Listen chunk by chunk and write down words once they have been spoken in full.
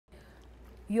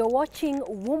You're watching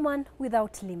Woman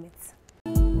Without Limits.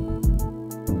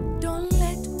 Don't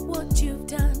let what you've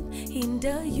done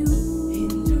hinder you.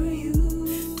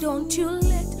 Don't you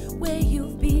let where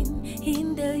you've been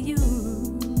hinder you.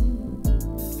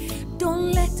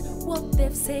 Don't let what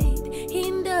they've said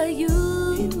hinder you.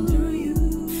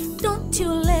 Don't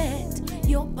you let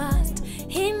your past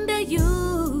hinder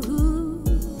you.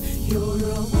 You're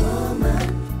a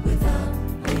woman without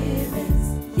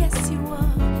limits. Yes, you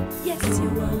are. Yes, you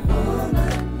are.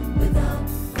 Woman without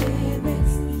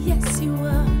limits. Yes, you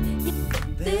are.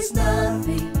 There's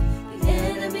nothing the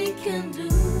enemy can do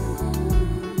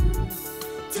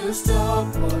to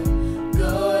stop what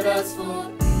God has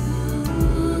for you.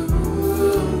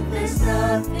 There's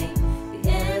nothing the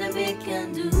enemy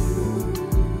can do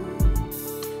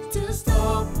to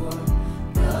stop what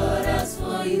God has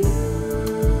for you.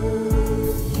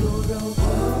 You're a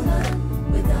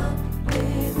woman without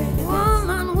limits.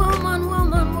 Woman, woman,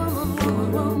 woman, woman,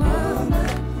 woman,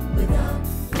 woman without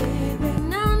limits.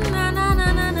 Na na na na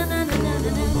na na na na na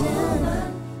na. Woman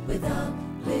without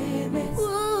limits.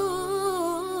 Woman.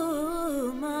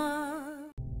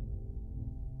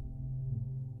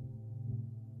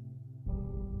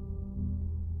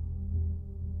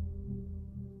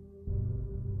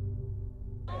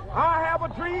 I have a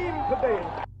dream today.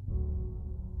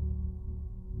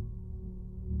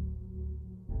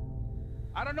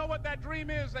 I don't know what that dream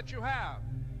is that you have.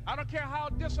 I don't care how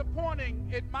disappointing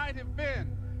it might have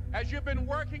been as you've been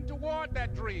working toward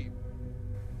that dream.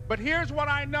 But here's what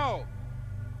I know,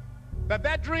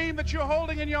 that dream that you're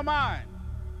holding in your mind,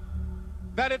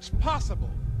 that it's possible.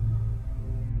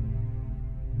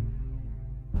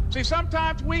 See,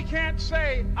 sometimes we can't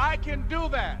say, I can do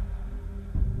that.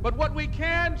 But what we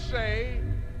can say,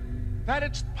 that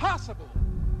it's possible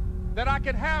that I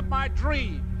can have my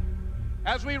dream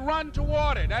as we run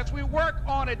toward it, as we work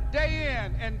on it day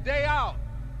in and day out.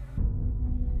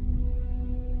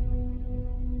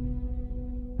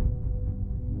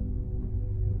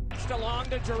 Along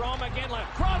to Jerome McGinley.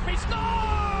 Crosby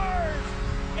scores!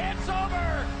 It's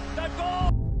over! The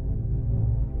goal!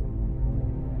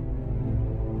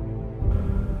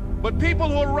 But people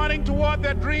who are running toward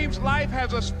their dreams, life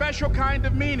has a special kind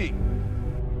of meaning.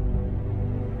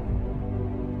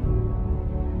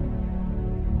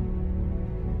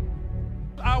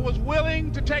 I was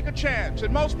willing to take a chance,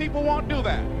 and most people won't do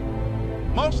that.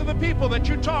 Most of the people that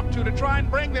you talk to try and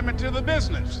bring them into the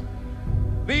business,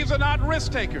 these are not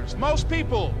risk takers. Most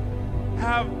people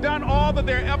have done all that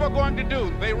they're ever going to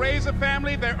do. They raise a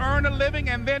family, they earn a living,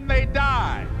 and then they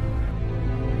die.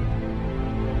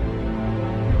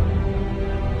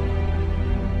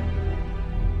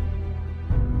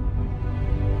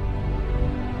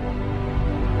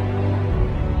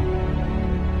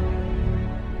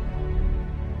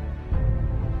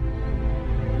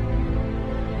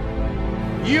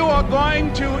 You are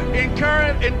going to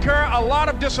incur a lot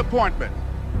of disappointment,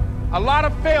 a lot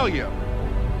of failure,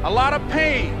 a lot of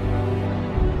pain,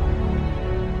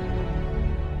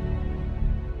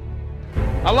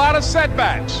 a lot of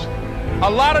setbacks, a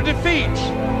lot of defeats.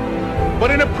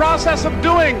 But in the process of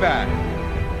doing that,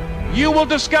 you will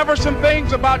discover some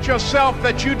things about yourself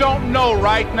that you don't know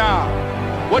right now.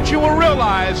 What you will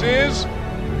realize is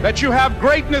that you have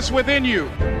greatness within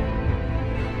you,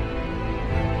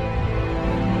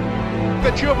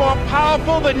 that you're more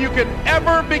powerful than you can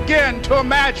ever begin to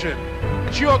imagine,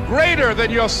 that you're greater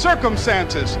than your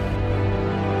circumstances.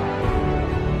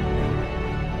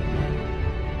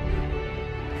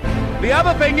 The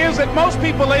other thing is that most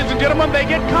people, ladies and gentlemen, they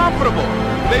get comfortable.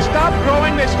 They stop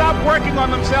growing, they stop working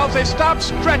on themselves, they stop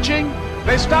stretching,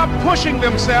 they stop pushing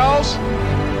themselves.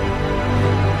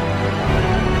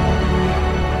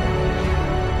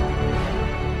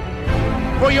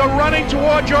 For you're running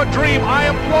toward your dream. I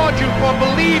applaud you for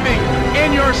believing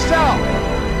in yourself,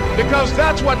 because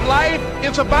that's what life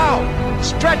is about,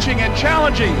 stretching and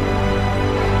challenging.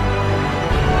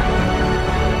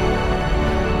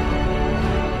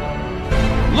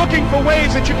 Looking for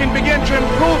ways that you can begin to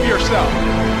improve yourself.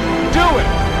 Do it.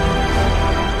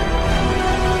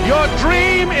 Your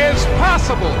dream is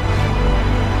possible.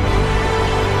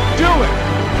 Do it.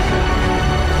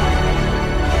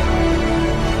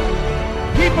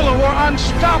 People who are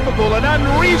unstoppable and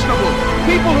unreasonable,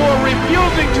 people who are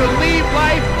refusing to leave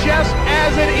life just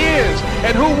as it is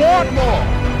and who want more.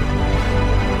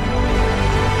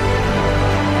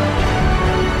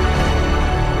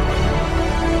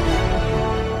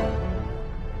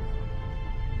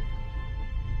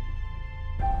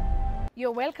 You're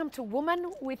welcome to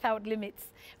Woman Without Limits.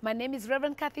 My name is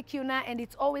Reverend Kiuna, and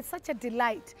it's always such a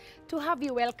delight to have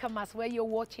you welcome us where you're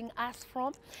watching us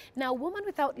from. Now, Woman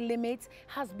Without Limits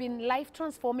has been life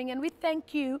transforming, and we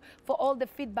thank you for all the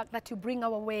feedback that you bring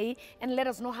our way and let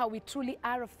us know how we truly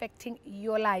are affecting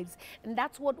your lives. And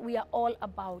that's what we are all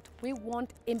about. We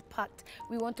want impact.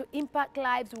 We want to impact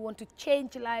lives. We want to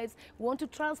change lives. We want to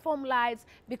transform lives,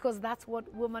 because that's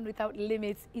what Woman Without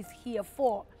Limits is here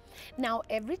for. Now,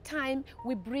 every time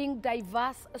we bring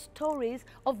diverse stories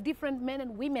of different men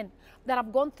and women that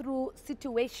have gone through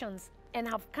situations and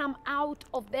have come out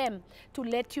of them, to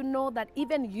let you know that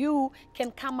even you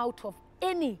can come out of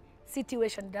any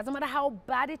situation. It doesn't matter how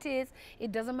bad it is.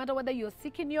 It doesn't matter whether you're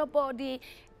sick in your body.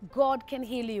 God can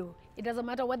heal you. It doesn't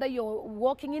matter whether you're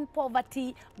walking in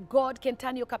poverty. God can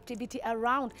turn your captivity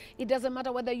around. It doesn't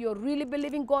matter whether you're really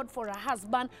believing God for a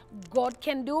husband. God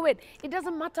can do it. It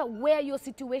doesn't matter where your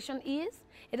situation is.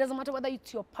 It doesn't matter whether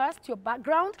it's your past, your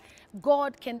background.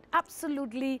 God can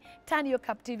absolutely turn your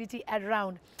captivity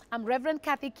around. I'm Reverend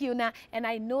Kiuna, and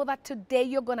I know that today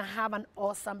you're going to have an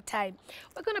awesome time.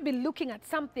 We're going to be looking at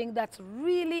something that's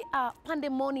really a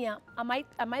pandemonium. I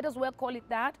might as well call it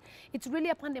that. It's really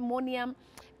a pandemonium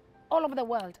all over the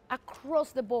world,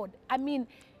 across the board. I mean,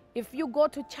 if you go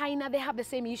to China, they have the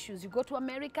same issues. You go to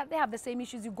America, they have the same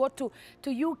issues. You go to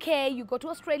UK, you go to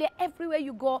Australia, everywhere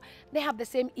you go, they have the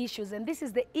same issues. And this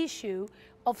is the issue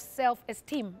of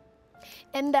self-esteem.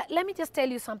 And let me just tell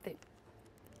you something.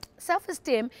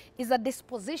 Self-esteem is a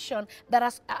disposition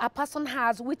that a person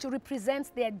has, which represents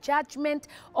their judgment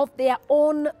of their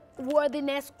own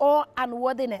worthiness or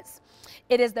unworthiness.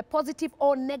 It is the positive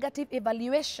or negative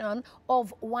evaluation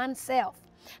of oneself,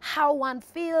 how one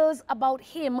feels about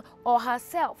him or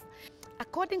herself.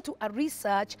 According to a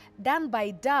research done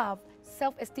by Dove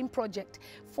Self-Esteem Project,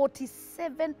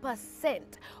 47%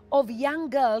 of young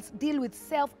girls deal with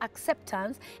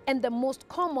self-acceptance, and the most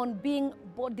common being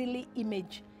bodily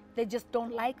image. They just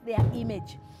don't like their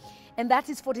image. And that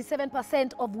is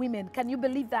 47% of women. Can you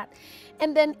believe that?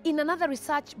 And then in another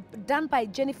research done by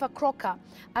Jennifer Crocker,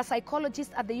 a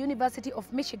psychologist at the University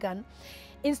of Michigan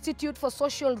Institute for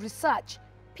Social Research,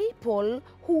 people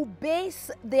who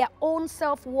base their own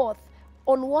self-worth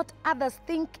on what others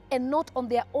think and not on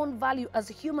their own value as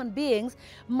human beings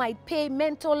might pay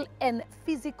mental and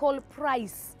physical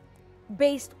price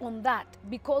based on that,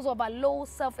 because of a low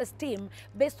self-esteem,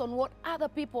 based on what other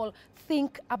people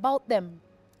think about them.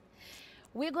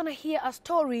 We're going to hear a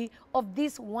story of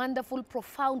this wonderful,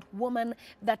 profound woman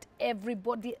that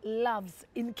everybody loves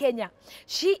in Kenya.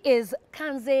 She is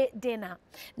Kanze Dena.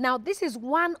 Now, this is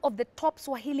one of the top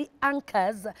Swahili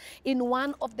anchors in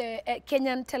one of the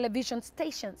Kenyan television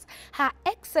stations. Her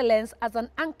excellence as an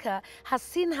anchor has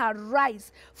seen her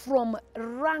rise from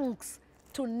ranks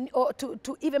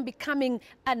to even becoming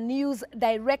a news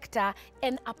director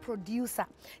and a producer.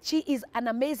 She is an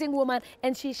amazing woman,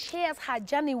 and she shares her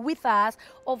journey with us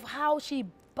of how she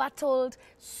battled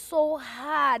so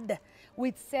hard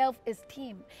with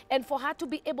self-esteem. And for her to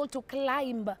be able to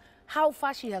climb how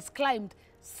far she has climbed,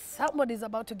 somebody's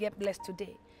about to get blessed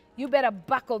today. You better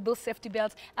buckle those safety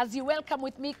belts as you welcome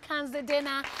with me Kanze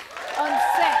Dena on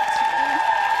set.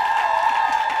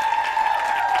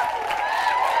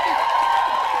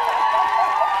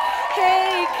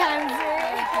 Hey, Kanze.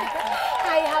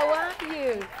 Hi, how are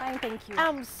you? Fine, thank you.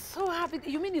 I'm so happy.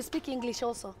 You mean you speak English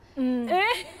also?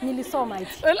 Nilisoma it.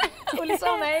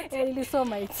 Ulisoma it?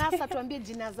 Nilisoma it. Sasa tuambie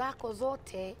jina zako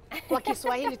zote kwa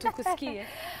Kiswahili tukusikie.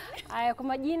 Aya, kwa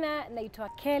majina naitwa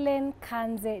Kellen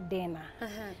Kanze Dena.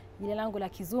 Jina langu la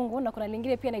Kizungu, na kuna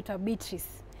lingine pia naitwa Beatrice.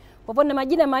 Kwa hivyo na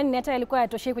majina manne hata yalikuwa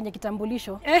yatoshei kwenye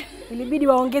kitambulisho. Ilibidi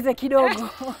waongeze kidogo.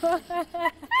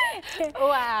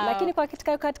 Wow. Lakini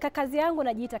katika kazi yangu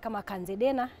najiita kama Kanze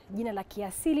Dena, jina la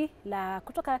kiasili la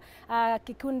kutoka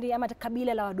kikundi ama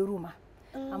kabila la Waduruma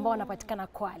ambao wanapatikana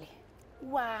Kwale.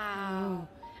 Wow.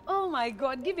 Oh my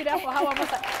God, give it up for how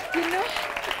you know.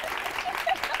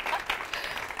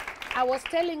 I was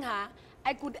telling her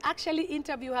I could actually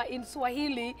interview her in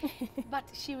Swahili, but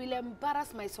she will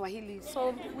embarrass my Swahili.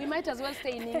 So we might as well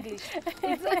stay in English.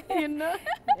 You know?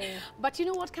 But you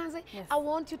know what, Kanze? Yes. I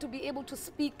want you to be able to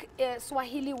speak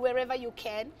Swahili wherever you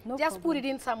can. No Just problem. put it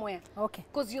in somewhere. Okay.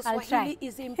 Because your I'll Swahili try.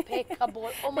 is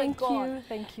impeccable. Oh my Thank God. you,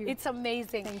 thank you. It's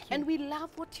amazing. Thank you. And we love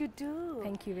what you do.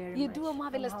 Thank you very You much. do a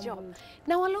marvelous I'm job. humbled.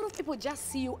 Now, a lot of people just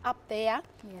see you up there.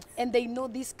 Yes. And they know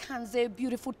this Kanze,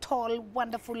 beautiful, tall,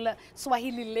 wonderful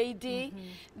Swahili lady.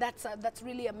 That's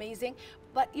really amazing.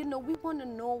 But you know, we want to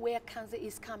know where Kanze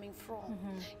is coming from.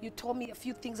 You told me a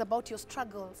few things about your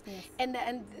struggles, and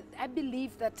I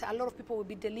believe that a lot of people will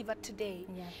be delivered today,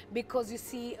 because you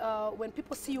see, when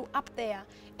people see you up there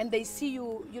and they see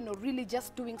you, you know, really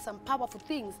just doing some powerful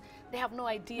things, they have no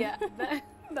idea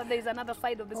that there is another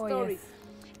side of the story.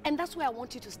 And that's where I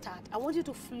want you to start. I want you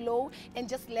to flow and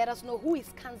just let us know who is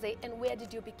Kanze and where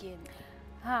did you begin?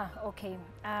 Okay.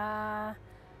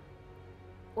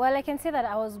 Well, I can say that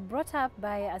I was brought up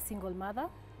by a single mother.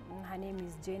 Her name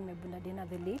is Kanze Dena,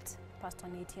 the late, passed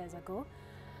on 8 years ago.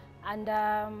 And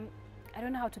I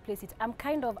don't know how to place it. I'm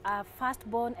kind of a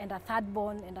firstborn and a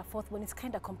thirdborn and a fourthborn. It's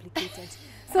kind of complicated.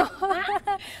 So,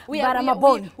 I'm a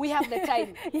born. We have the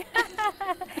time.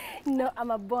 No,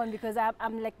 I'm a born because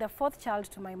I'm like the fourth child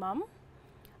to my mom.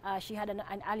 She had an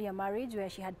earlier marriage where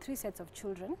she had 3 sets of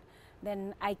children.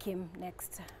 Then I came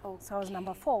next. So I was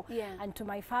number 4. And to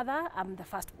my father, I'm the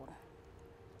firstborn.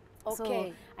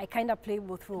 So I kind of play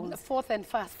both roles. Fourth and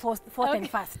first. Fourth and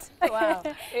first. Wow.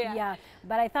 Yeah.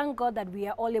 But I thank God that we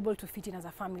are all able to fit in as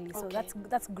a family. So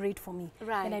that's great for me.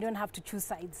 Right. And I don't have to choose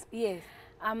sides. Yes.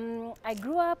 I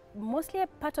grew up mostly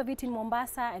part of it in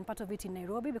Mombasa and part of it in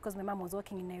Nairobi because my mom was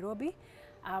working in Nairobi.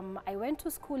 I went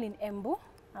to school in Embu.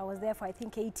 I was there for I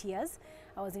think 8 years.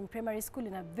 I was in primary school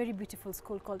in a very beautiful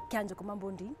school called Kianja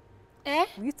Komambodi.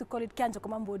 We used to call it Kianja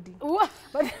Komambodi.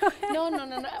 But no.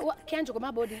 Kianja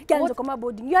Komambodi. Kianja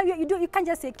Komambodi. You can't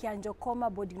just say Kianja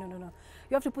Komambodi. No.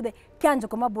 You have to put the Kianja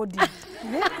Komambodi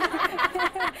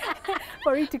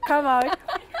for it to come out.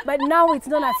 But now it's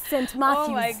known as St. Matthews.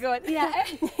 Oh my God. Yeah.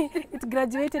 It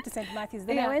graduated to St. Matthews.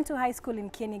 Then I went to high school in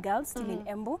Kenny Girls, still in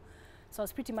Embu. So I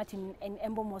was pretty much in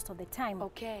Embu most of the time.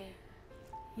 Okay.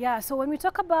 Yeah, so when we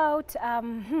talk about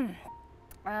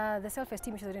the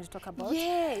self-esteem issues we're going to talk about.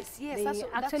 Yes. They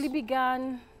actually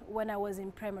began when I was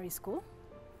in primary school.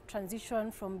 Transition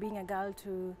from being a girl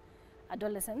to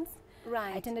adolescence.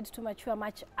 Right. I tended to mature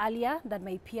much earlier than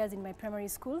my peers in my primary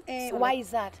school. So why is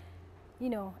that? You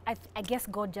know, I guess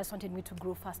God just wanted me to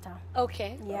grow faster.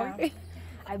 Okay. Yeah,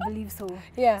 I believe so.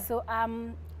 Yeah. So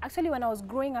actually when I was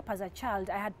growing up as a child,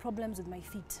 I had problems with my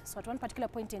feet. So at one particular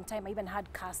point in time, I even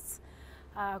had casts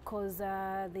because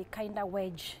they kind of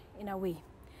wedge in a way.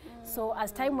 So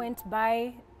as time went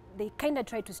by, they kind of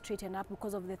tried to straighten up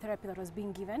because of the therapy that was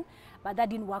being given, but that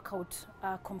didn't work out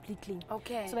completely.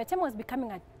 Okay. So by the time I was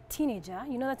becoming a teenager,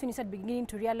 you know, that's when you start beginning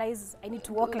to realize I need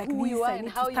to walk like who this, you are I and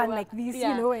need how to you stand are. like this,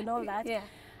 Yeah. you know, and all that. Yeah.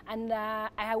 And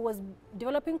I was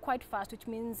developing quite fast, which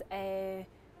means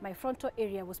my frontal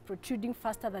area was protruding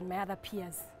faster than my other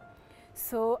peers.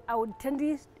 So I would tend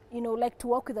to, you know, like to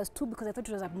walk with a stoop because I thought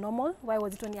it was abnormal. Why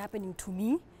was it only happening to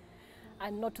me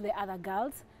and not to the other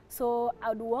girls? So I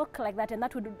would walk like that, and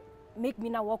that would make me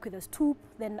now walk with a stoop.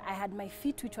 Then I had my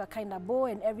feet, which were kind of bow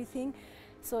and everything.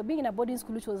 So being in a boarding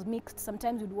school, which was mixed,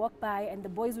 sometimes you'd walk by and the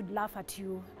boys would laugh at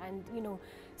you, and you know.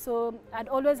 So I'd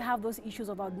always have those issues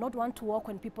about not want to walk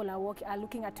when people are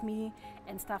looking at me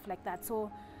and stuff like that.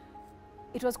 So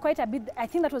it was quite a bit. I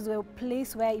think that was a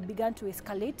place where it began to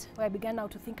escalate, where I began now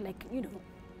to think like, you know,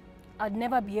 I'd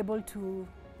never be able to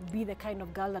be the kind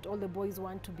of girl that all the boys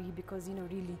want to be because, you know,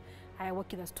 really, I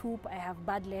walk with a stoop, I have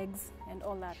bad legs and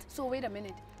all that. So wait a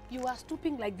minute, you were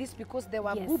stooping like this because there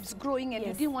were Yes. boobs growing and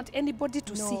you didn't want anybody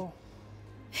to see? No,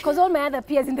 because all my other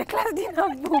peers in the class didn't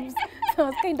have boobs. So I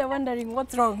was kind of wondering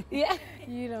what's wrong. Yeah.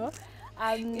 You know?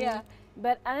 Yeah.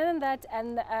 But other than that,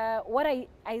 and what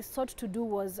I sought to do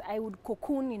was I would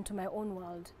cocoon into my own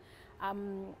world.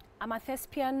 I'm a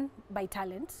thespian by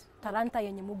talent. Talanta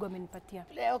yenye Mungu amenipatia.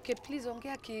 Okay, please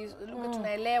ongea kilugha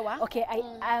tunaelewa. Okay,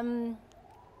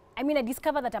 I mean, I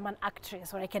discovered that I'm an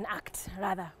actress, or I can act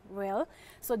rather well.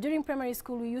 So during primary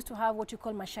school, we used to have what you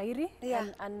call mashairi,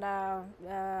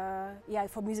 and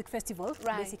for music festival,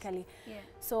 basically. Yeah.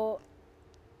 So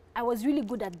I was really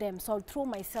good at them, so I'll throw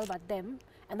myself at them,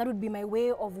 and that would be my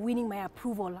way of winning my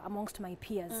approval amongst my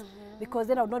peers, because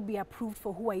then I would not be approved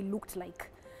for who I looked like.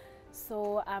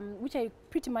 So, which I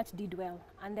pretty much did well,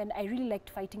 and then I really liked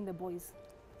fighting the boys.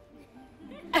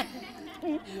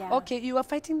 Yeah. Okay, you were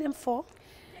fighting them for?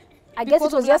 I guess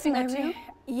it was just laughing my at way. you?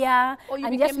 Yeah, Or you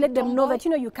and just became let them know tomboy? that,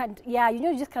 you know, you can't,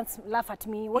 you just can't laugh at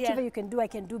me. Whatever Yeah. you can do, I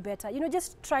can do better. You know,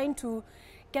 just trying to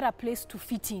get a place to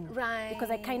fit in. Right.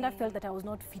 Because I kind of felt that I was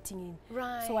not fitting in.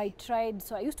 Right. So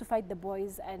I used to fight the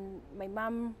boys, and my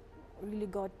mom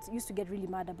used to get really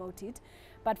mad about it.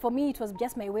 But for me, it was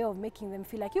just my way of making them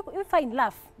feel like, you fine,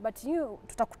 laugh, but you,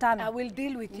 tutakutana. I will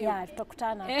deal with you. Yeah,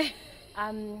 tutakutana.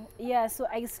 Yeah, so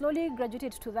I slowly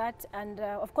graduated to that, and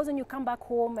of course when you come back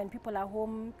home and people are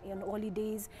home on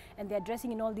holidays and they're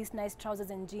dressing in all these nice trousers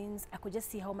and jeans, I could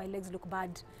just see how my legs look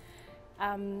bad.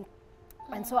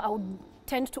 And so I would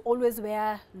tend to always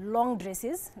wear long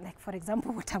dresses, like for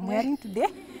example what I'm wearing today,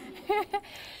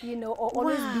 you know, or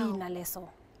always be in a leso.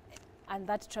 And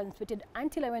that transmitted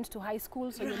until I went to high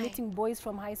school. So you're meeting boys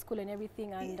from high school and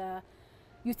everything, and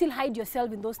you still hide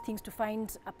yourself in those things to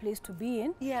find a place to be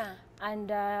in. Yeah.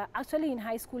 And actually in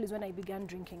high school is when I began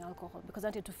drinking alcohol, because I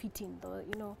wanted to fit in.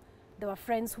 You know, there were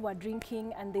friends who were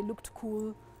drinking and they looked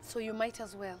cool. So you might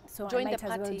as well So join I might the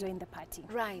party. as well join the party.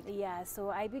 Right. Yeah, so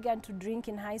I began to drink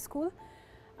in high school,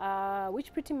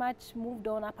 which pretty much moved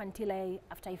on up until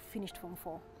after I finished Form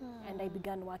 4. And I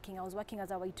began working. I was working as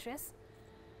a waitress.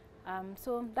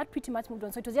 So that pretty much moved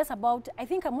on. So it was just about, I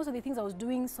think most of the things I was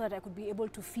doing so that I could be able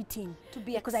to fit in. To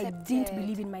be because accepted. I didn't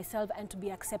believe in myself and to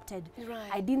be accepted. Right.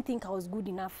 I didn't think I was good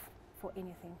enough for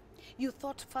anything. You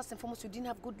thought first and foremost you didn't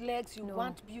have good legs, you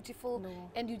weren't beautiful,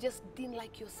 and you just didn't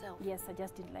like yourself. Yes, I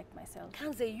just didn't like myself.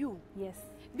 Kanze, you? Yes.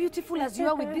 Beautiful as you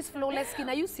are with this flawless skin,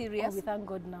 are you serious? Oh, we thank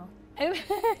God now.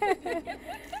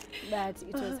 But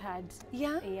it was hard.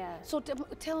 Yeah? Yeah. So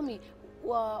tell me,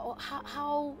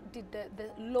 how did the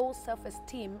low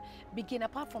self-esteem begin,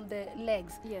 apart from the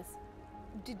legs? Yes.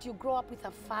 Did you grow up with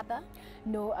a father?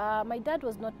 No, my dad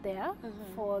was not there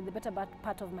for the better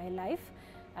part of my life.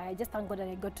 I just thank God that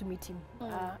I got to meet him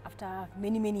after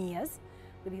many, many years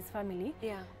with his family.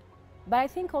 Yeah. But I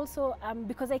think also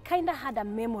because I kind of had a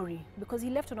memory, because he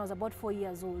left when I was about 4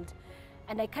 years old.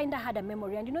 And I kind of had a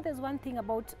memory. And you know, there's one thing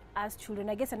about us children,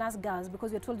 I guess, and us girls,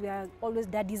 because we're told we are always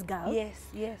daddy's girl. Yes,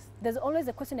 yes. There's always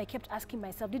a question I kept asking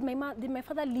myself, did my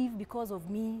father leave because of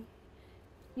me?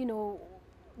 You know,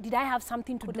 did I have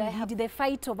something to do? Did they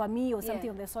fight over me or something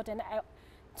of the sort? And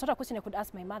it's not a question I could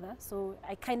ask my mother. So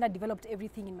I kind of developed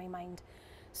everything in my mind.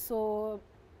 So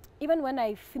even when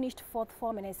I finished 4th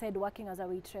form and I started working as a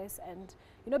waitress, and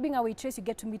you know, being a waitress, you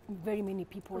get to meet very many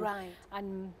people. Right.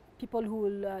 And people who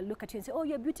will look at you and say, oh,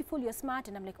 you're beautiful, you're smart.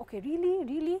 And I'm like, okay, really,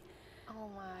 really? Oh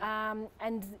my.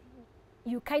 And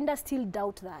you kind of still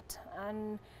doubt that.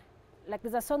 And like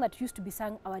there's a song that used to be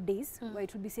sung our days, where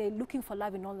it would be say, looking for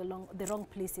love in all the wrong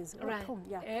places. Right.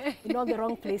 In all the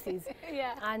wrong places.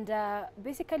 Yeah. And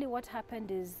basically what happened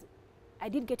is I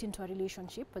did get into a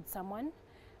relationship with someone,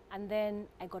 and then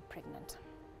I got pregnant.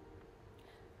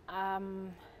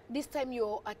 This time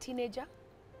you're a teenager?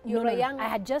 No, I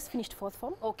had just finished 4th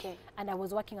form. Okay. And I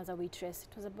was working as a waitress.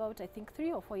 It was about, I think,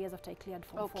 3 or 4 years after I cleared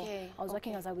Form 4. I was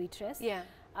working as a waitress. Yeah.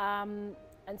 And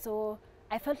so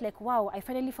I felt like, wow, I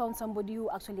finally found somebody who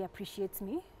actually appreciates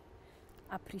me.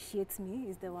 Appreciates me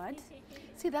is the word.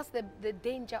 See, that's the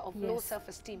danger of low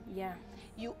self-esteem. Yeah.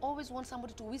 You always want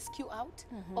somebody to whisk you out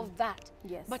of that.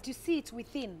 Yes. But you see it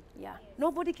within. Yeah.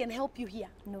 Nobody can help you here.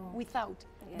 No. Without.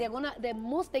 Yeah. The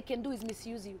most they can do is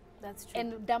misuse you. That's true.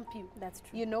 And dump you. That's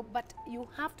true. You know, but you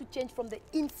have to change from the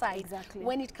inside. Exactly.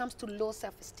 When it comes to low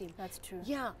self-esteem. That's true.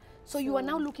 Yeah. So you are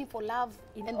now looking for love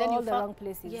in and then all you the wrong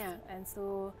places. Yeah. And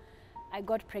so I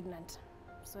got pregnant.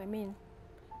 So I mean,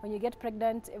 when you get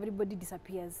pregnant, everybody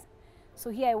disappears. So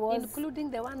here I was.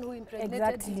 Including the one who impregnated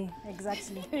Exactly, you.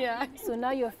 exactly. Yeah. So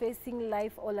now you're facing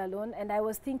life all alone. And I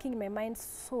was thinking in my mind,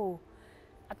 so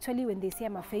actually when they say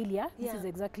I'm a failure, this is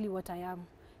exactly what I am.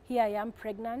 Here I am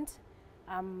pregnant.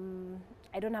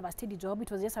 I don't have a steady job.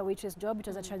 It was just a waitress job. It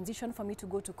was a transition for me to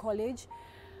go to college.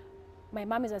 My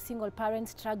mom is a single parent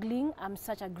struggling. I'm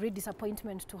such a great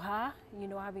disappointment to her, you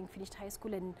know, having finished high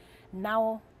school and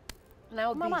now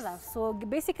my mother. So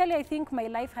basically I think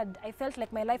I felt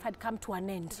like my life had come to an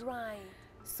end. Right.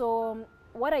 So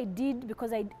what I did,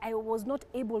 because I was not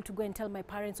able to go and tell my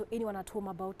parents or anyone at home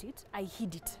about it, I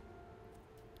hid it.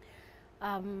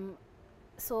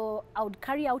 So I would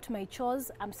carry out my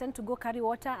chores. I'm sent to go carry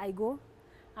water, I go.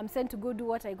 I'm sent to go do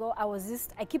what I go.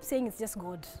 I keep saying it's just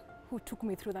God who took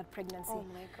me through that pregnancy. Oh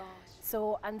my gosh.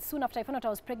 So, and soon after I found out I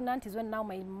was pregnant is when now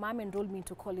my mom enrolled me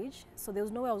into college. So there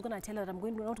was no way I was going to tell her that I'm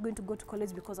not going to go to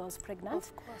college because I was pregnant.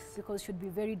 Of course. Because she'd be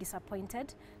very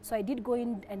disappointed. So I did go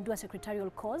in and do a secretarial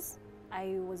course.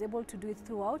 I was able to do it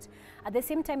throughout. At the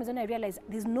same time is when I realized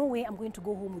there's no way I'm going to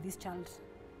go home with this child.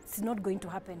 It's not going to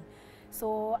happen.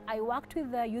 So I worked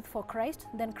with the Youth for Christ,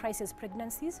 then Crisis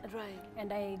Pregnancies. Right.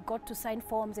 And I got to sign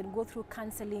forms and go through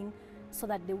counseling so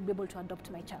that they would be able to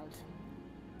adopt my child.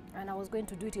 And I was going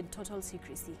to do it in total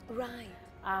secrecy. Right.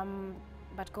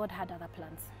 But God had other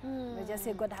plans. I just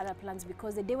say God had other plans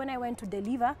because the day when I went to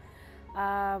deliver,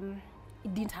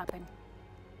 it didn't happen.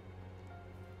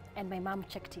 And my mom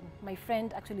checked in. My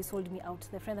friend actually sold me out,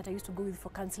 the friend that I used to go with for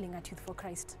counseling at Youth for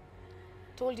Christ.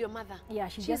 Told your mother? Yeah,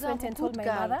 she just went and told my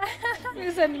mother.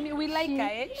 Listen, we like her,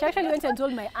 eh? She actually went and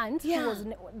told my aunt, who was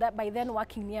by then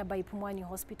working nearby Pumwani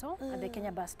Hospital at the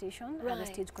Kenya bus station, at the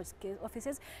stagecoach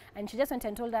offices. And she just went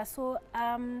and told her, so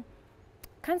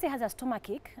Kanze has a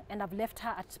stomachache, and I've left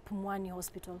her at Pumwani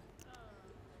Hospital.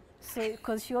 So,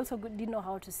 because she also didn't know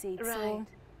how to say it. Right. So,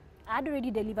 I had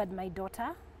already delivered my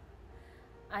daughter,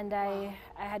 and I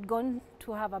had gone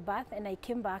to have a bath, and I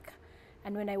came back,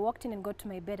 and when I walked in and got to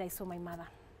my bed, I saw my mother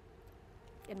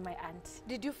and my aunt.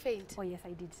 Did you faint? Oh yes,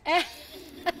 I did.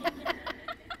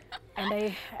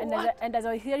 and as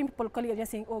I was hearing people calling, I was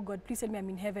just saying, "Oh God, please tell me I'm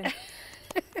in heaven,"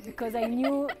 because I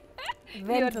knew then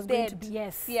You're it was going to dead. be,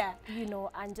 yes, Yeah. you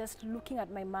know. And just looking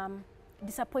at my mom,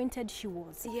 disappointed she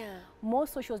was. Yeah. More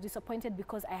so, she was disappointed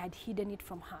because I had hidden it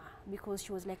from her, because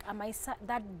she was like, "Am I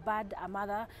that bad a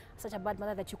mother, such a bad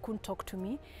mother that you couldn't talk to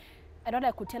me?" And all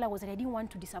I could tell her was that I didn't want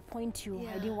to disappoint you.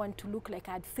 Yeah. I didn't want to look like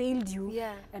I had failed you,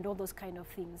 Yeah. and all those kind of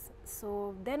things.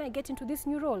 So then I get into this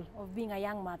new role of being a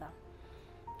young mother.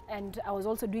 And I was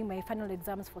also doing my final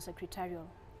exams for secretarial.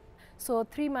 So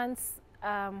 3 months,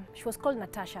 she was called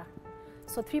Natasha.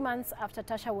 So 3 months after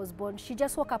Tasha was born, she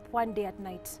just woke up one day at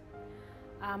night.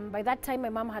 By that time, my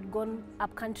mom had gone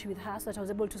up country with her, so that I was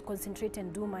able to concentrate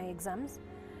and do my exams.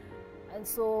 And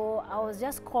so I was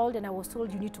just called and I was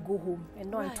told, you need to go home.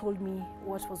 And no one told me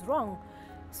what was wrong.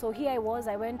 So here I was,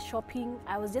 I went shopping.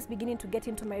 I was just beginning to get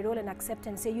into my role and accept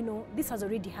and say, you know, this has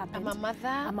already happened. I'm a mother.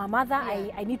 I'm a mother.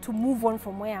 Yeah. I need to move on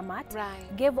from where I'm at.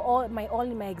 Right. Gave all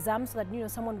in my exams so that, you know,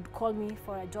 someone would call me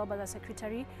for a job as a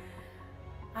secretary.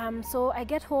 So I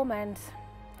get home and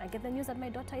I get the news that my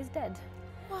daughter is dead.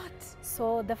 What?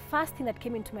 So the first thing that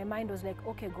came into my mind was like,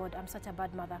 okay, God, I'm such a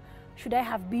bad mother. Should I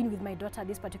have been with my daughter at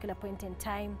this particular point in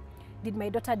time? Did my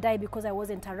daughter die because I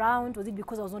wasn't around? Was it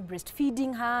because I was not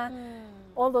breastfeeding her?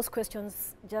 All those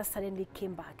questions just suddenly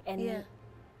came back. And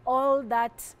all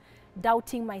that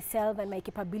doubting myself and my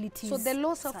capabilities. So the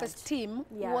low surged. self-esteem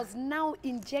Yeah. was now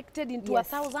injected into Yes.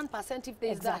 1,000% if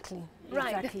there's Exactly. that.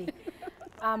 Right. Exactly.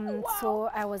 So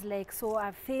I was like, so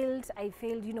I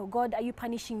failed, you know, God, are you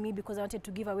punishing me because I wanted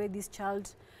to give away this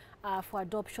child for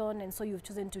adoption, and so you've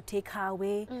chosen to take her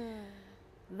away?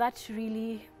 That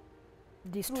really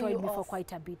destroyed me for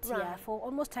quite a bit. Right. Yeah, for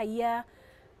almost a year,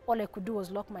 all I could do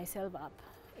was lock myself up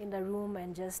in the room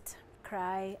and just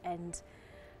cry and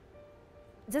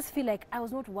just feel like I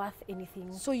was not worth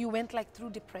anything. So you went like through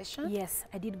depression? Yes,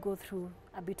 I did go through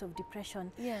a bit of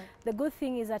depression. Yeah. The good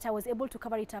thing is that I was able to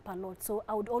cover it up a lot. So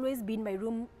I would always be in my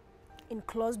room in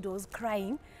closed doors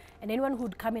crying, and anyone who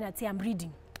would come in and say, I'm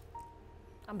reading,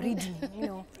 you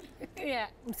know. Yeah.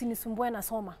 Msinisumbue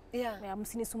nasoma. Yeah.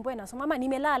 Msinisumbue nasoma. Ama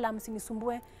nimelala,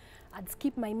 msinisumbue. I'd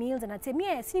skip my meals and I'd say,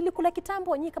 mie, si nilikula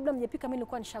kitambo, nyi kabla mjapika mimi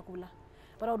nilikuwa nishakula.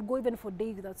 But I would go even for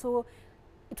days without. So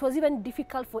it was even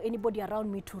difficult for anybody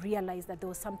around me to realize that there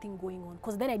was something going on.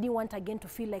 Because then I didn't want again to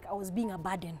feel like I was being a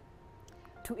burden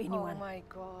to anyone. Oh my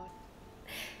God.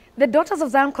 The Daughters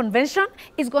of Zion Convention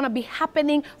is going to be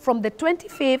happening from the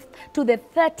 25th to the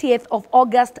 30th of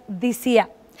August this year.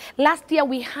 Last year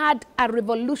we had a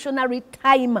revolutionary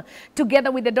time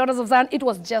together with the Daughters of Zion. It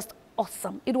was just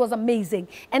awesome. It was amazing.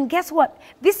 And guess what?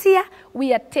 This year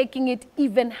we are taking it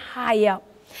even higher.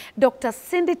 Dr.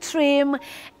 Cindy Trim,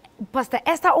 Pastor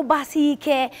Esther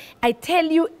Obasike, I tell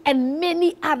you, and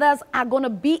many others are going to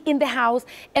be in the house,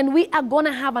 and we are going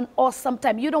to have an awesome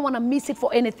time. You don't want to miss it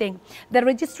for anything. The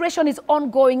registration is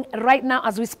ongoing right now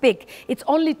as we speak. It's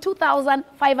only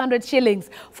 2,500 shillings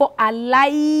for a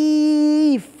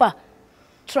life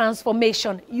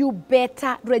transformation. You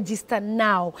better register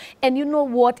now. And you know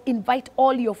what? Invite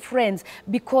all your friends,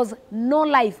 because no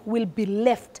life will be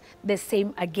left the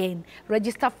same again.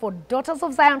 Register for Daughters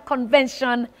of Zion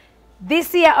Convention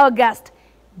this year, August.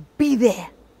 Be there.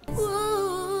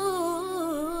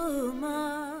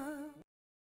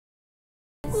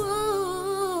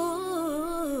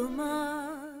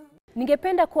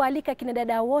 Ningependa kualika kina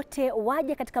dada wote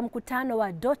waje katika mkutano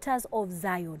wa Daughters of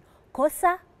Zion.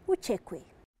 Kosa uchekwe.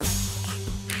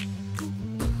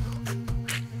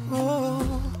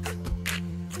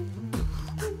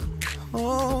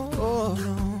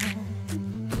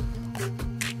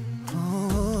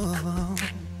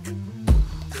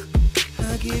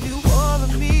 I give you all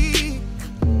of me,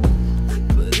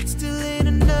 but it still ain't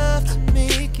enough to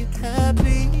make you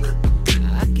happy.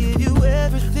 I give you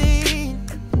everything,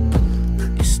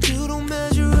 you still don't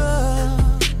measure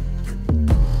up.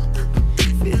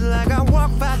 Feel like I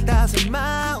walked 5,000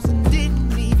 miles and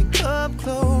didn't even come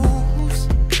close.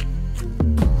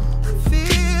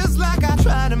 Feels like I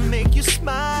try to make you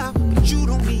smile, but you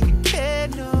don't even care,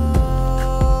 no.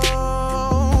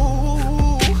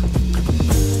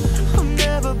 I'll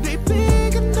never be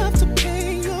big enough to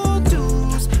pay your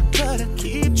dues, but I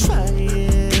keep trying.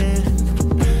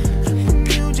 And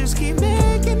you just keep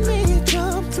making me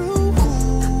jump through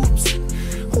hoops.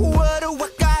 What do I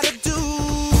gotta do?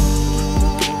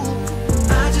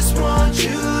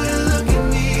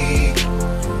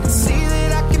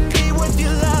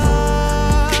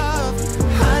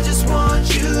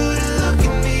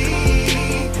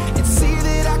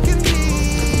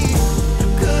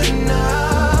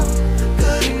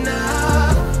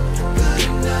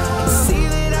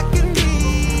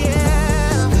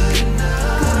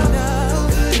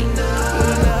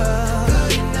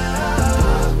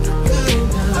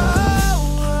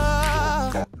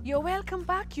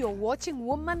 back. You're watching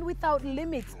Woman Without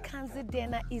Limits. Kanze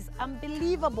Dena is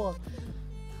unbelievable.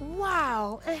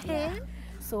 Wow.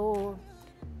 So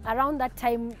around that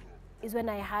time is when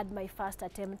I had my first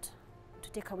attempt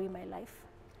to take away my life.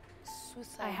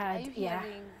 Suicide. I had, Are you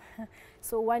hearing?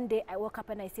 So one day I woke up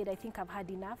and I said, I think I've had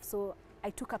enough. So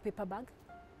I took a paper bag,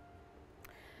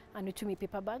 and it took me a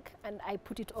paper bag, and I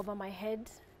put it over my head,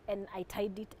 and I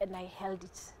tied it, and I held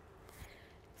it.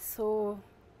 So,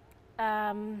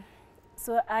 I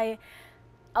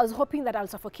was hoping that I'll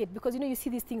suffocate, because you see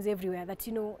these things everywhere, that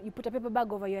you put a paper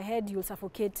bag over your head, you'll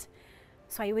suffocate.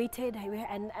 So I waited,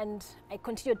 and I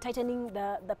continued tightening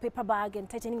the paper bag and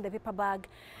tightening the paper bag,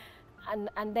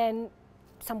 and then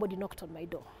somebody knocked on my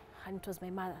door, and it was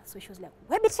my mother. So she was like,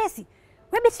 "Where be Tracy?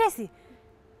 Where be Tracy?"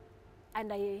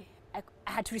 And I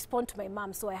had to respond to my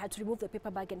mom, so I had to remove the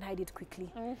paper bag and hide it quickly.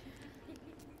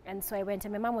 And so I went,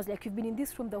 and my mom was like, "You've been in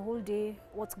this room the whole day.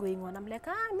 What's going on?" I'm like,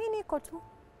 "Mini kotu.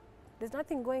 There's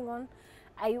nothing going on."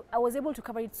 I was able to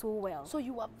cover it so well. So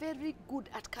you were very good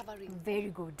at covering. Very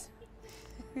good.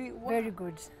 Wow. Very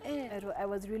good. I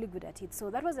was really good at it. So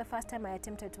that was the first time I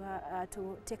attempted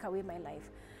to take away my life.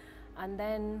 And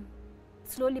then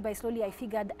slowly by slowly, I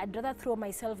figured I'd rather throw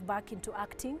myself back into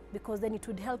acting, because then it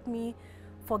would help me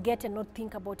forget and not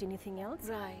think about anything else.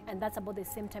 Right. And that's about the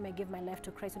same time I gave my life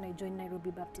to Christ when I joined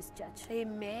Nairobi Baptist Church.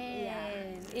 Amen.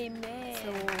 Yeah. Amen.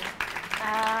 So,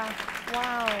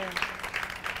 wow.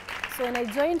 so when I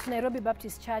joined Nairobi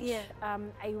Baptist Church, Yeah.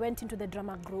 I went into the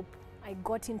drama group. I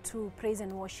got into praise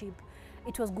and worship.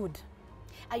 It was good.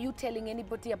 Are you telling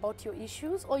anybody about your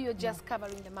issues, or you're just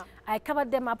covering them up? I covered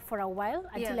them up for a while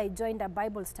until Yeah. I joined a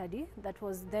Bible study that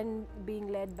was then being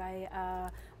led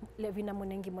by Levina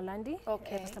Monengi Molandi,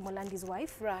 Okay. Pastor Molandi's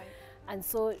wife. Right. And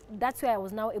so that's where I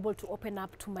was now able to open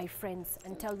up to my friends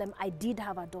and tell them I did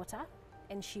have a daughter,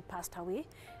 and she passed away,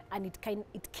 and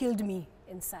it killed me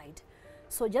inside.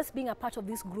 So just being a part of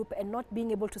this group and not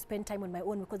being able to spend time on my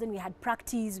own, because then we had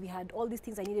practice, we had all these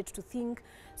things I needed to think.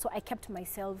 So I kept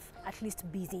myself at least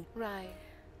busy. Right.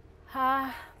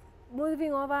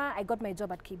 Moving over, I got my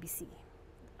job at KBC,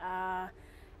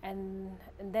 and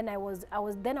then I was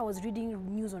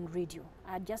reading news on radio.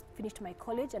 I had just finished my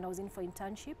college and I was in for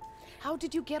internship. How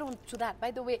did you get on to that?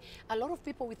 By the way, a lot of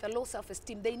people with a low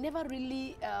self-esteem, they never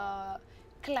really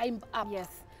climb up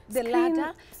the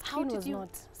ladder. How did you?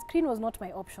 Screen was not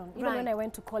my option. Even Right. when I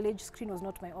went to college, screen was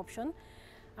not my option.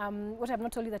 What I've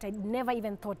not told you that I never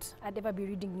even thought I'd ever be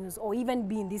reading news or even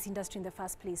be in this industry in the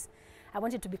first place. I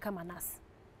wanted to become a nurse.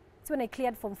 So when I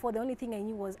cleared Form 4, the only thing I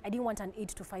knew was I didn't want an 8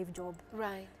 to 5 job.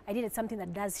 Right. I needed something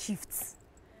that does shifts.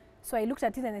 So I looked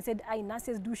at it and I said,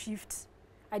 nurses do shifts.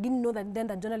 I didn't know that then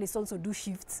the journalists also do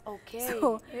shifts. Okay.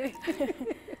 So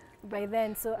by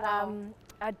then,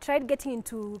 I tried getting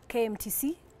into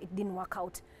KMTC. It didn't work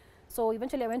out. So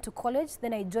eventually I went to college.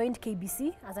 Then I joined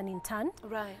KBC as an intern.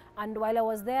 Right. And while I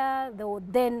was there,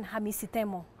 then Hamisi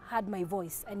Temo had my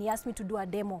voice, and he asked me to do a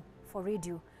demo for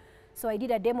radio. So I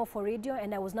did a demo for radio,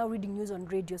 and I was now reading news on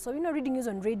radio. So reading news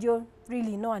on radio,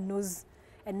 really no one knows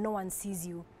and no one sees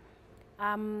you.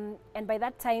 And by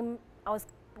that time, I was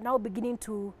now beginning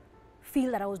to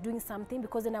feel that I was doing something,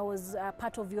 because then I was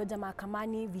part of Vioja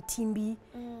Mahakamani, Vitimbi,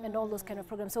 and all those kind of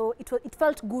programs. So it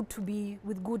felt good to be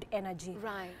with good energy.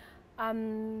 Right.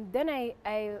 Then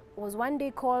I was one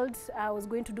day called. I was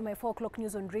going to do my 4 o'clock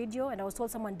news on radio, and I was told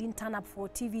someone didn't turn up for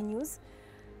TV news.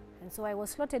 And so I was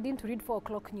slotted in to read 4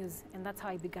 o'clock news, and that's how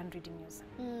I began reading news.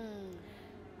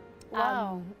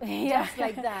 Wow. Yeah. Just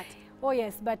like that. Oh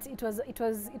yes, but it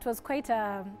was quite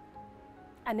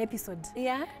an episode.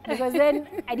 Yeah. Because then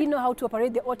I didn't know how to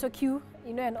operate the auto cue,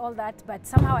 and all that, but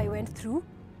somehow I went through.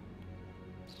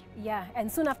 Yeah,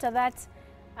 and soon after that,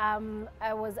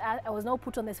 I was now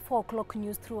put on this 4 o'clock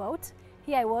news throughout.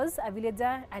 Here I was, a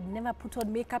villager. I'd never put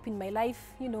on makeup in my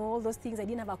life, all those things. I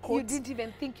didn't have a coat. You didn't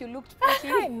even think you looked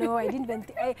pretty? No, I didn't even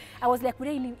I was like, would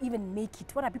I even make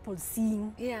it? What are people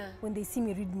seeing when they see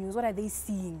me read news? What are they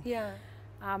seeing? Yeah.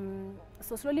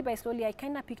 So slowly by slowly, I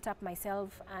kind of picked up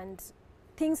myself, and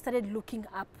things started looking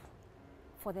up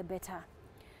for the better.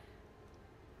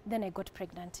 Then I got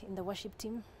pregnant in the worship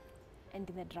team and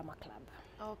in the drama club.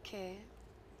 Okay.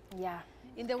 Yeah.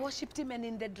 In the worship team and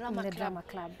in the drama club? In the drama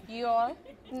club. You all?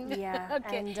 Yeah.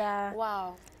 Okay. And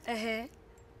wow.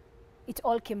 It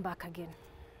all came back again.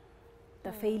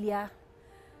 The failure.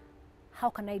 How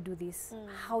can I do this?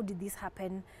 How did this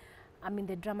happen? I'm in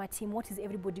the drama team. What is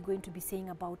everybody going to be saying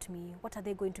about me? What are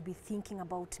they going to be thinking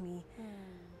about me?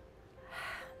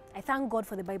 I thank God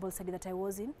for the Bible study that I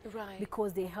was in,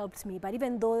 because they helped me. But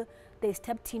even though they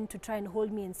stepped in to try and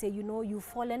hold me and say, you've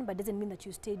fallen, but doesn't mean that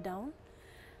you stayed down,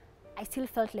 I still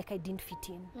felt like I didn't fit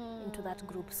in into that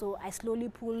group. So I slowly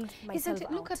pulled myself Isn't it?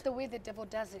 out. Look at the way the devil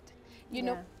does it. You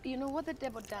know what the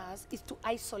devil does is to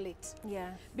isolate.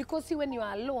 Yeah. Because see, when you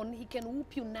are alone, he can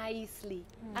whoop you nicely,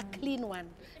 a clean one.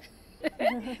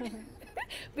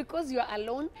 Because you're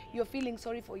alone, you're feeling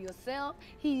sorry for yourself.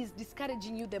 He is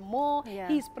discouraging you the more. Yeah.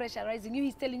 He's pressurizing you.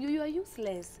 He's telling you you are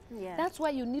useless. Yeah. That's why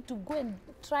you need to go and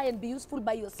try and be useful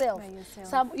by yourself. By yourself.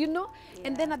 Some, you know,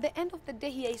 and Yeah. then at the end of the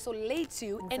day, he isolates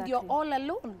you and you're Exactly. all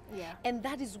alone. Yeah. And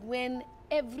that is when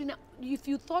if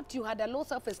you thought you had a low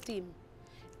self-esteem,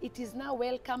 it is now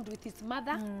welcomed with his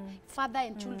mother, father,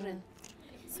 and children.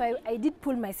 So I did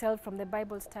pull myself from the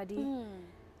Bible study.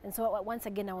 And so once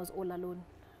again, I was all alone.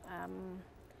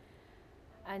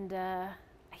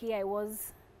 Here I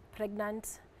was,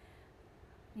 pregnant.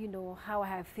 You know, how I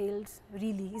have failed,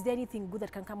 really. Is there anything good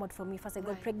that can come out from me? First I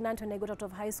got pregnant when I got out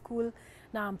of high school.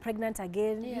 Now I'm pregnant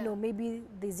again. Yeah. You know, maybe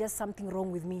there's just something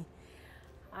wrong with me.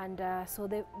 And so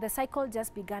the cycle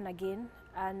just began again.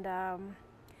 And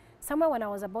somewhere when I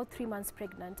was about 3 months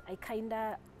pregnant, I kind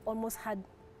of almost had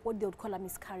what they would call a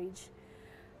miscarriage.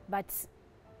 But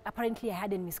apparently I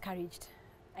hadn't miscarriaged.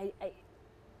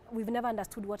 We've never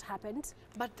understood what happened.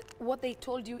 But what they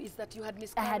told you is that you had I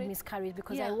miscarried? had miscarriage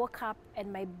because I Yeah. woke up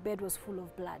and my bed was full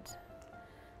of blood.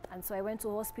 And so I went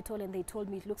to hospital and they told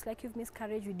me, it looks like you've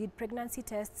miscarried. We did pregnancy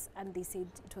tests and they said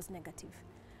it was negative.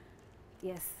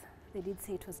 Yes, they did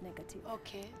say it was negative.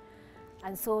 Okay.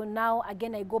 And so now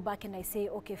again I go back and I say,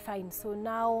 okay, fine. So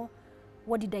now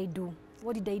what did I do?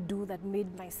 What did I do that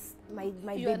made my You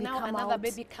baby are now come another out?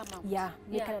 baby come out. Yeah,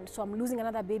 Yeah. so I'm losing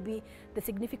another baby. The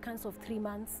significance of 3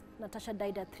 months. Natasha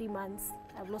died at 3 months.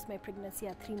 I've lost my pregnancy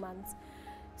at 3 months.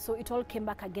 So it all came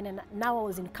back again, and now I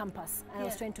was in campus and I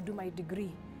was Yeah. trying to do my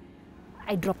degree.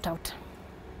 I dropped out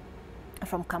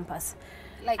from campus.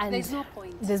 Like And there's no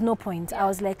point. There's no point. I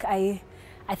was like, I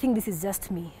think this is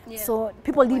just me. Yeah. So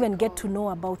people didn't my even get God. to know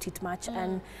about it much.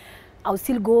 And I'll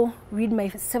still go read my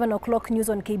 7 o'clock news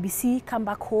on KBC, come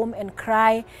back home and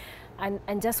cry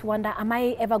and just wonder, am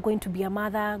I ever going to be a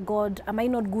mother? God, am I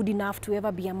not good enough to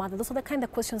ever be a mother? Those are the kind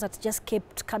of questions that just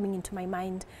kept coming into my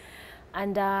mind.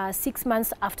 And 6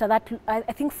 months after that, I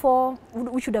think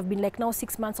we should have been like now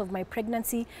 6 months of my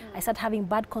pregnancy, I started having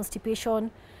bad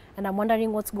constipation and I'm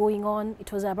wondering what's going on.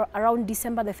 It was around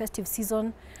December, the festive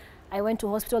season. I went to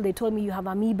hospital, they told me you have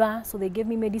amoeba, so they gave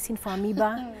me medicine for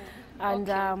amoeba.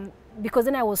 And because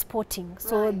then I was spotting,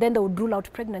 so then they would rule out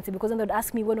pregnancy, because then they would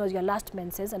ask me when was your last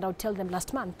menses, and I would tell them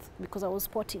last month because I was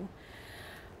spotting.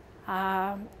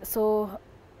 So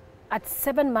at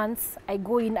 7 months, I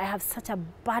go in, I have such a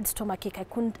bad stomachache,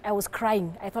 I was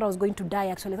crying. I thought I was going to die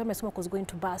actually, I thought my stomach was going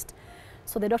to burst.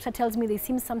 So the doctor tells me there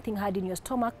seems something hard in your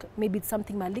stomach, maybe it's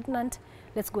something malignant,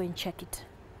 let's go and check it.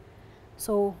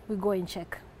 So we go and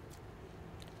check.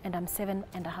 And I'm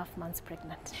 7.5 months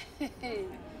pregnant.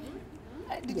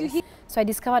 Did you hear? So I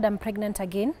discovered I'm pregnant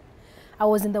again. I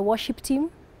was in the worship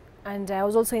team and I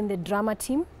was also in the drama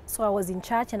team. So I was in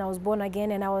church and I was born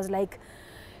again, and I was like,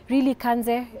 really,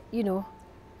 Kanze, you know,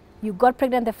 you got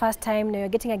pregnant the first time, now you're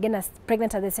getting again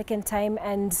pregnant at the second time,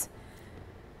 and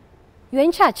you're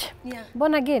in church, Yeah.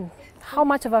 born again. How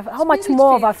much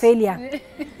more of a failure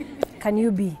can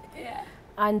you be?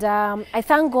 And I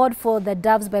thank God for the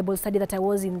Doves Bible study that I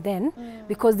was in then,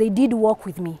 because they did walk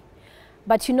with me.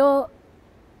 But you know,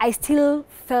 I still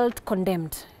felt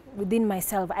condemned within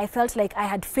myself. I felt like I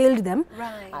had failed them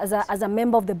as a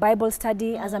member of the Bible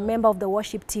study, as a member of the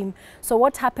worship team. So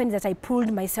what happened is that I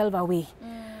pulled myself away.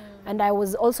 And I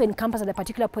was also in campus at a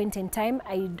particular point in time.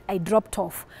 I dropped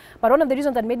off. But one of the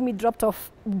reasons that made me drop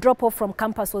off from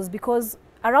campus was because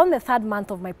around the 3rd month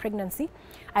of my pregnancy,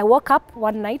 I woke up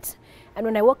one night, and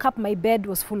when I woke up, my bed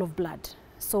was full of blood.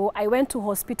 So I went to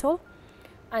hospital,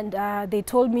 and they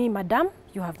told me, Madam,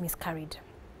 you have miscarried.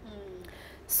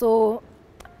 So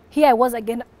here I was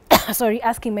again, sorry,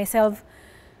 asking myself,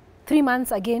 3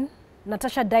 months again,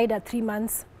 Natasha died at 3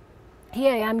 months.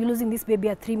 Here I am losing this baby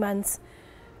at 3 months.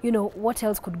 You know, what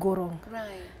else could go wrong?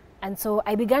 Right. And so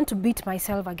I began to beat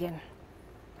myself again.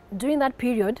 During that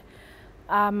period,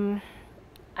 I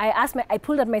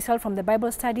pulled out myself from the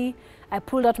Bible study. I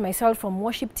pulled out myself from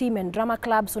worship team and drama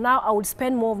club. So now I would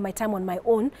spend more of my time on my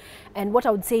own. And what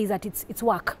I would say is that it's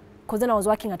work, because then I was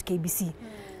working at KBC.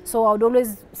 So I would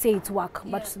always say it's work.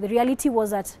 But the reality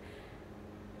was that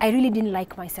I really didn't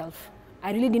like myself.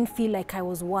 I really didn't feel like I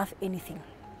was worth anything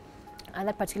at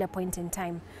that particular point in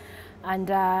time. And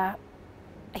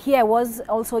here I was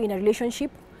also in a relationship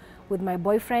with my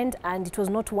boyfriend, and it was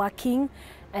not working.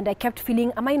 And I kept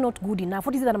feeling, am I not good enough?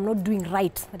 What is it that I'm not doing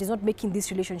right that is not making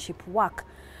this relationship work?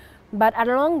 But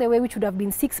along the way, which would have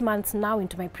been 6 months now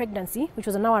into my pregnancy, which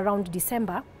was now around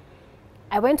December,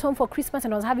 I went home for Christmas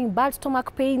and I was having bad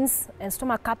stomach pains and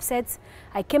stomach upsets.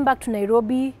 I came back to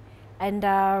Nairobi and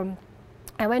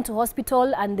I went to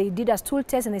hospital and they did a stool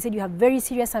test and they said you have very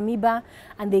serious amoeba,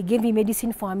 and they gave me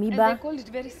medicine for amoeba. And they called it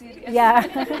very serious. Yeah,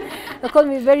 they called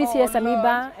me very serious Lord.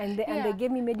 amoeba, and they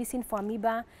gave me medicine for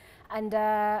amoeba. And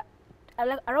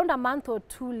around a month or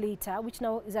two later, which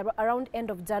now is around end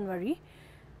of January,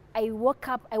 I woke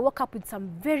up with some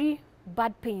very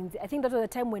bad pains. I think that was the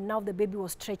time when now the baby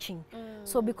was stretching.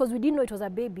 So because we didn't know it was a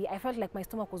baby, I felt like my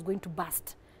stomach was going to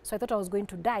burst. So I thought I was going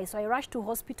to die. So I rushed to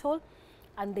hospital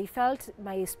and they felt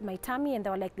my tummy and they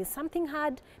were like, there's something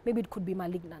hard, maybe it could be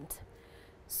malignant.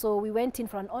 So we went in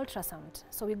for an ultrasound.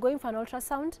 So we go in for an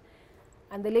ultrasound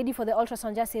and the lady for the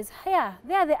ultrasound just says, yeah,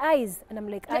 there are the eyes. And I'm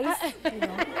like, eyes? You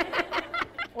know,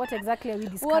 what exactly are we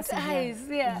discussing What here? eyes?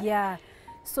 Yeah. Yeah.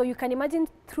 So you can imagine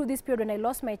through this period when I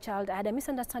lost my child, I had a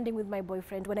misunderstanding with my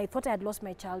boyfriend. When I thought I had lost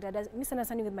my child, I had a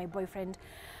misunderstanding with my boyfriend.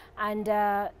 And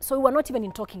so we were not even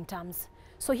in talking terms.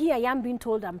 So here I am being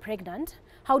told I'm pregnant.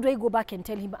 How do I go back and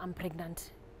tell him I'm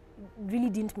pregnant? Really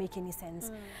didn't make any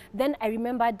sense. Then I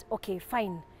remembered, okay,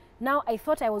 fine. Now I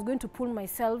thought I was going to pull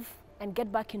myself and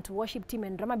get back into worship team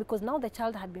and drama because now the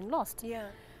child had been lost. Yeah.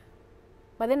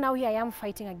 But then now here I am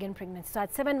fighting again pregnancy. So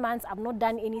at 7 months, I've not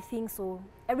done anything. So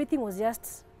everything was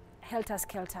just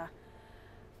helter-skelter.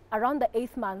 Around the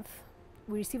 8th month,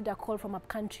 we received a call from up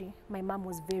country. My mom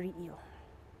was very ill.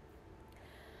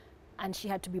 And she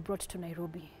had to be brought to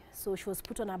Nairobi. So she was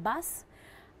put on a bus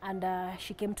and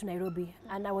she came to Nairobi.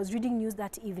 And I was reading news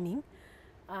that evening.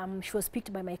 She was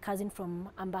picked by my cousin from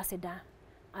Ambassador.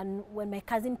 And when my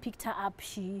cousin picked her up,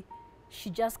 she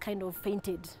just kind of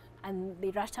fainted. And they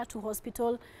rushed her to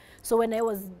hospital. So when I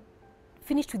was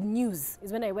finished with news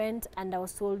is when I went and I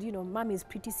was told, you know, mom is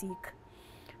pretty sick.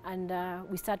 And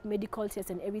we start medical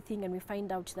tests and everything and we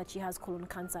find out that she has colon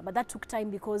cancer. But that took time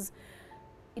because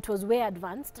it was way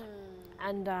advanced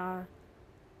and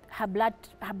her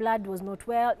blood was not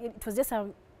well. It was just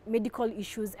medical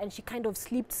issues and she kind of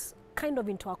slipped kind of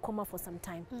into a coma for some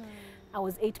time. I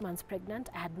was 8 months pregnant.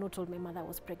 I had not told my mother I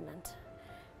was pregnant.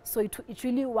 So it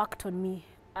really worked on me.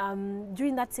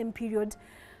 During that same period,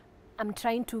 I'm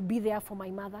trying to be there for my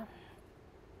mother.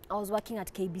 I was working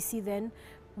at KBC then.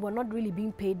 We were not really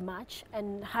being paid much,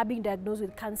 and her being diagnosed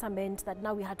with cancer meant that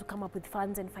now we had to come up with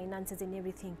funds and finances and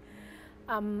everything.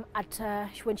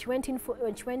 When she went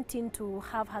in to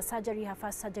have her surgery, her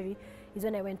first surgery, is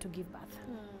when I went to give birth.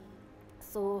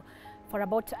 So for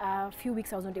about a few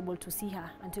weeks, I was not able to see her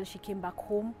until she came back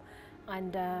home,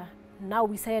 and now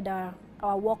we started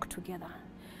our walk together.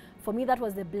 For me, that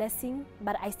was the blessing,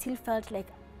 but I still felt like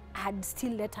I had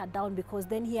still let her down because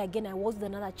then here again, I was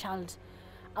another child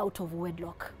out of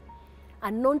wedlock.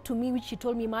 Unknown to me, which she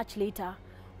told me much later,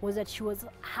 was that she was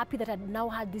happy that I had now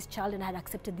had this child and I had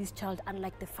accepted this child,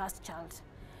 unlike the first child.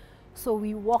 So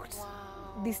we walked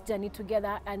this journey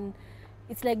together, and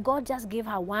it's like God just gave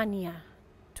her 1 year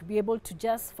to be able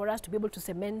to for us to be able to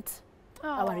cement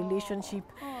our relationship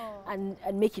and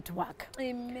make it work.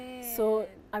 Amen. So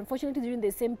unfortunately, during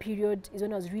the same period is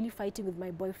when I was really fighting with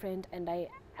my boyfriend, and I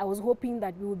was hoping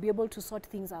that we would be able to sort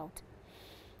things out.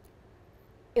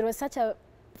 It was such a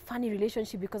funny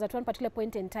relationship because at one particular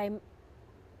point in time,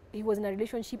 he was in a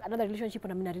relationship, another relationship,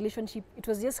 and I'm in a relationship. It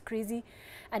was just crazy,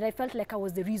 and I felt like I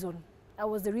was the reason. I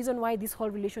was the reason why this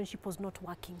whole relationship was not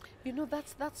working. You know,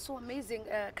 that's so amazing,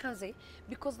 Kanze,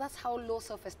 because that's how low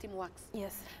self-esteem works.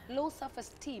 Yes. Low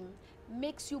self-esteem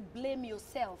makes you blame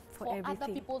yourself for other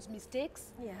people's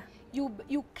mistakes. Yeah.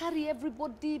 You carry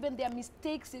everybody, even their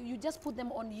mistakes, you just put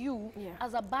them on you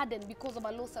as a burden because of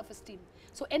a low self-esteem.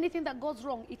 So anything that goes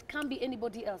wrong, it can't be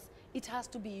anybody else. It has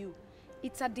to be you.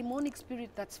 It's a demonic spirit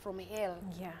that's from hell.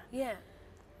 Yeah. Yeah.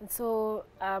 And so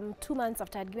 2 months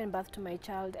after I had given birth to my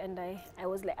child, and I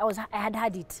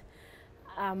had it,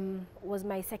 was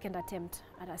my second attempt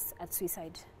at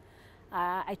suicide.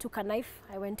 I took a knife,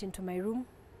 I went into my room,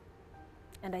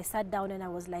 and I sat down and I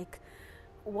was like,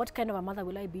 what kind of a mother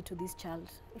will I be to this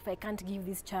child if I can't give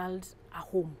this child a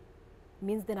home?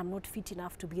 Means then I'm not fit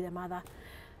enough to be the mother.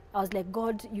 I was like,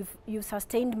 God, you've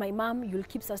sustained my mom, you'll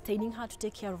keep sustaining her to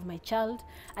take care of my child.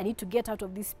 I need to get out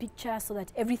of this picture so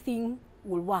that everything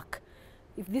will work.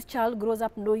 If this child grows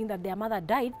up knowing that their mother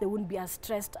died, they wouldn't be as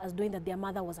stressed as knowing that their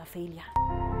mother was a failure.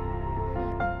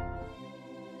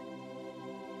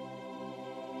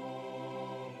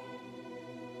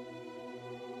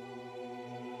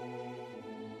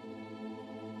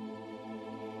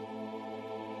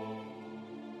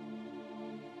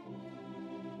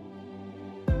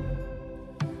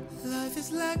 Life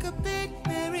is like a big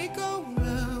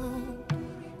merry-go-round.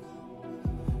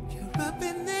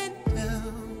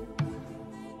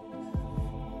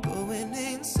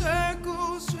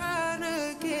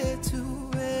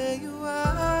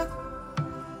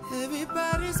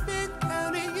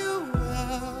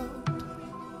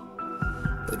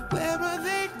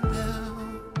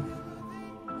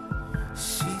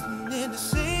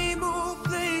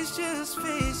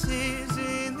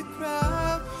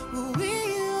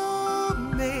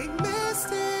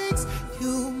 mistakes.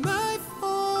 You might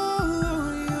fall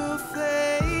on your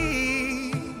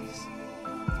face,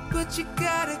 but you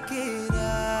gotta get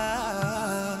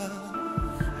up.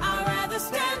 I'd rather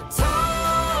stand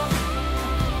tall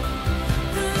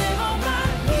than live on my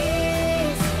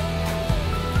knees,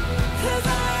 'cause I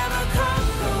am a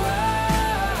conqueror,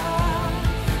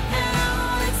 and I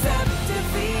won't accept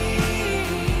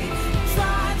defeat.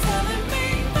 Try telling me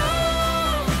no.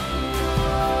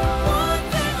 One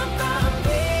thing about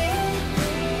me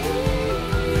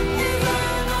is I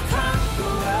am a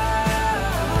conqueror.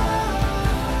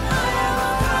 I am a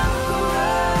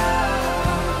conqueror.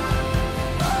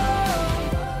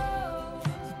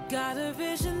 You got a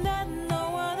vision that no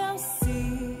one else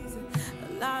sees.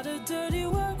 A lot of dirty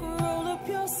work, roll up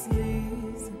your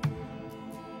sleeves.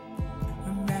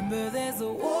 Remember, there's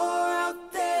a war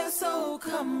out there, so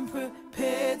come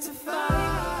prepared to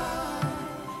fight.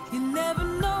 You never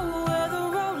know where the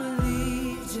road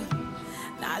leads you.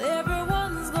 Not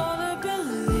everyone's gonna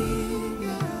believe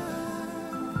you.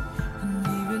 And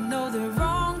even though they're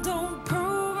wrong, don't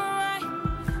prove it right.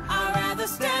 I'd rather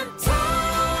stand tall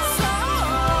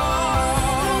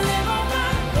than live on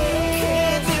my knees.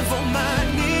 Can't live on my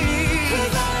knees.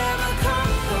 'Cause I am a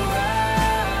conqueror,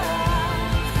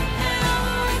 and I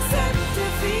won't accept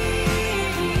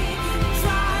defeat.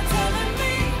 Try telling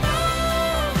me no.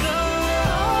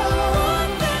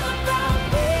 One thing about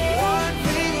me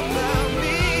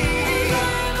is I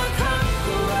am a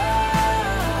conqueror.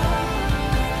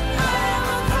 I am a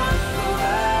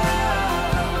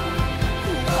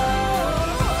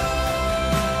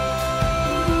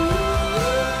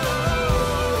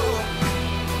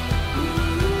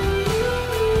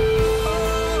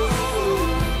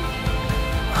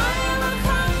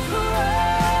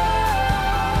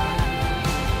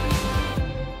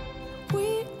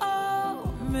We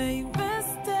all make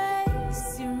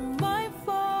mistakes. You might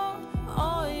fall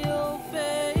on your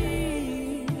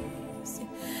face,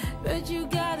 but you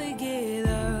gotta get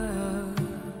up.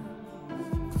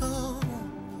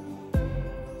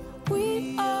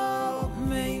 We all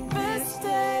make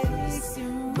mistakes. You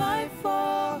might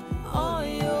fall on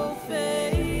your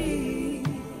face.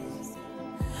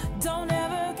 Don't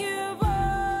ever give up.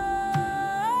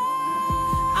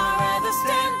 I'd rather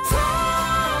stand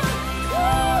tall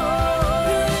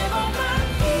than live on my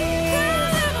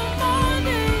knees.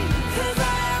 'Cause I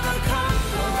am a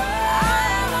conqueror. I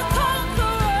am a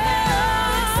conqueror. And I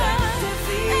won't accept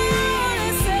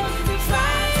defeat.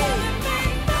 Try telling me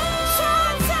no. Try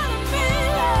telling me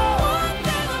no. One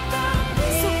thing about me.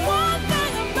 So one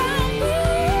thing about me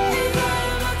is I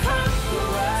am a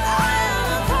conqueror. I am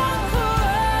a conqueror.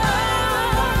 I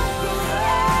am a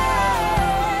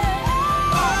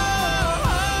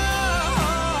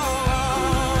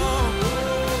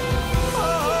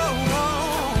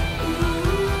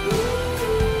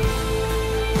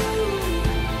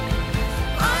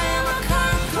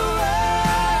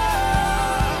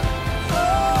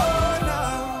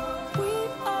We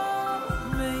all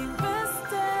make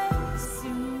mistakes.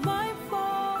 You might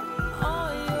fall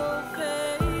on your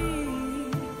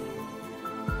face,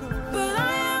 but I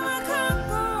am a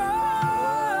conqueror.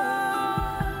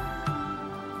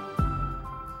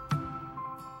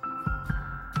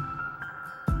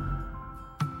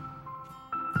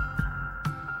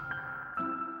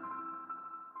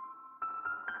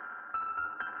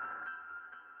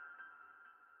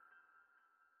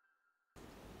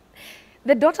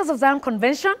 The Daughters of Zion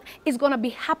Convention is going to be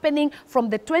happening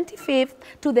from the 25th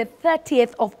to the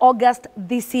 30th of August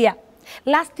this year.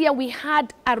 Last year, we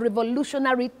had a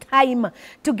revolutionary time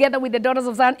together with the Daughters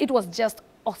of Zion. It was just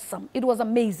awesome. It was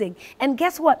amazing. And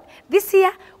guess what? This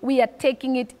year, we are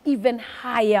taking it even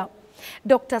higher.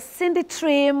 Dr. Cindy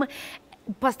Trim,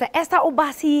 Pastor Esther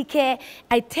Obasike,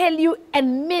 I tell you,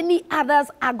 and many others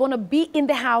are going to be in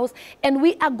the house, and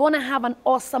we are going to have an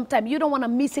awesome time. You don't want to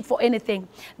miss it for anything.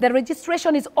 The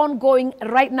registration is ongoing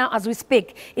right now as we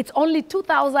speak. It's only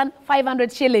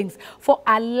 2,500 shillings for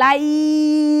a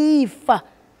life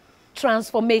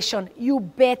transformation. You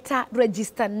better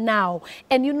register now.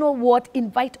 And you know what?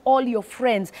 Invite all your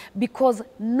friends, because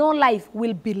no life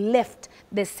will be left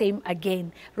the same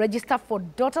again. Register for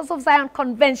Daughters of Zion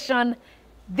Convention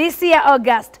this year,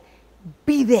 August.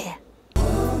 Be there.